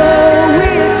adore. We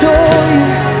adore you.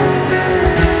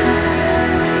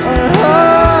 Our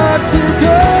hearts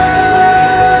adore.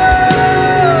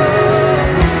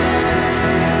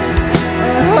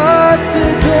 Our hearts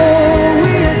adore.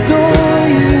 We adore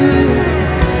you.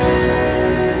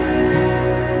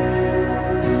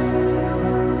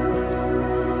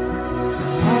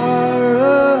 Our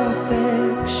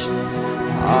affections,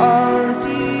 our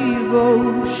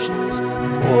devotions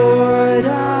poured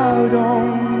out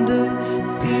on the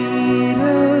feet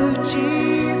of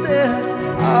Jesus.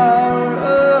 Our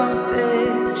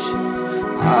affections,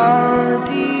 our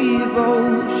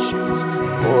devotions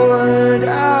poured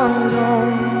out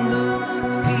on the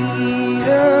feet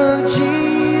of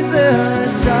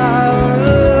Jesus. Our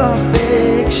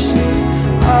affections,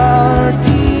 our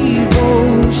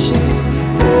devotions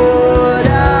poured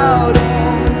out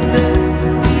on the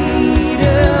feet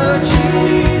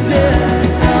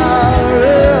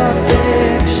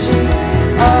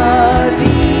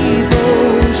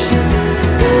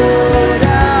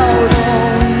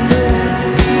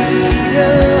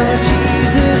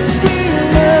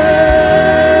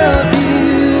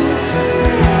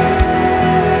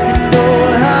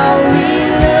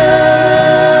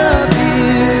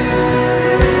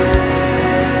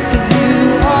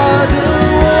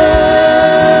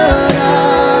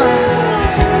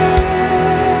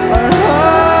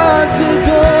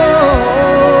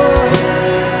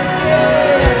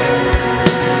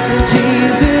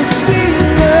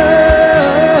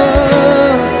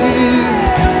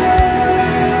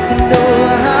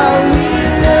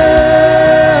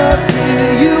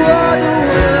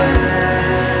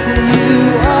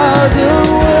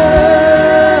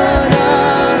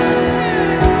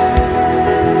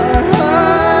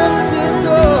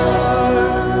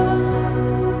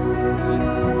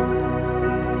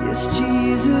Yes,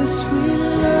 Jesus, we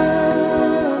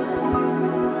love you.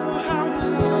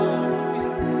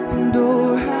 And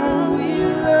oh, how we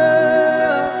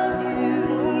love you.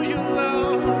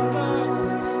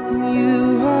 And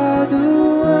you are the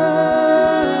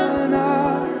one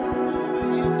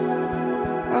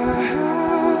our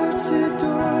hearts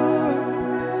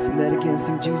adore. Sing that again.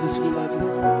 Sing, Jesus, we love you.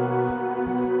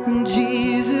 And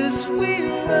Jesus, we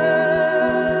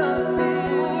love you.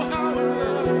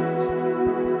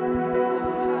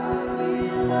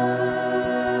 We love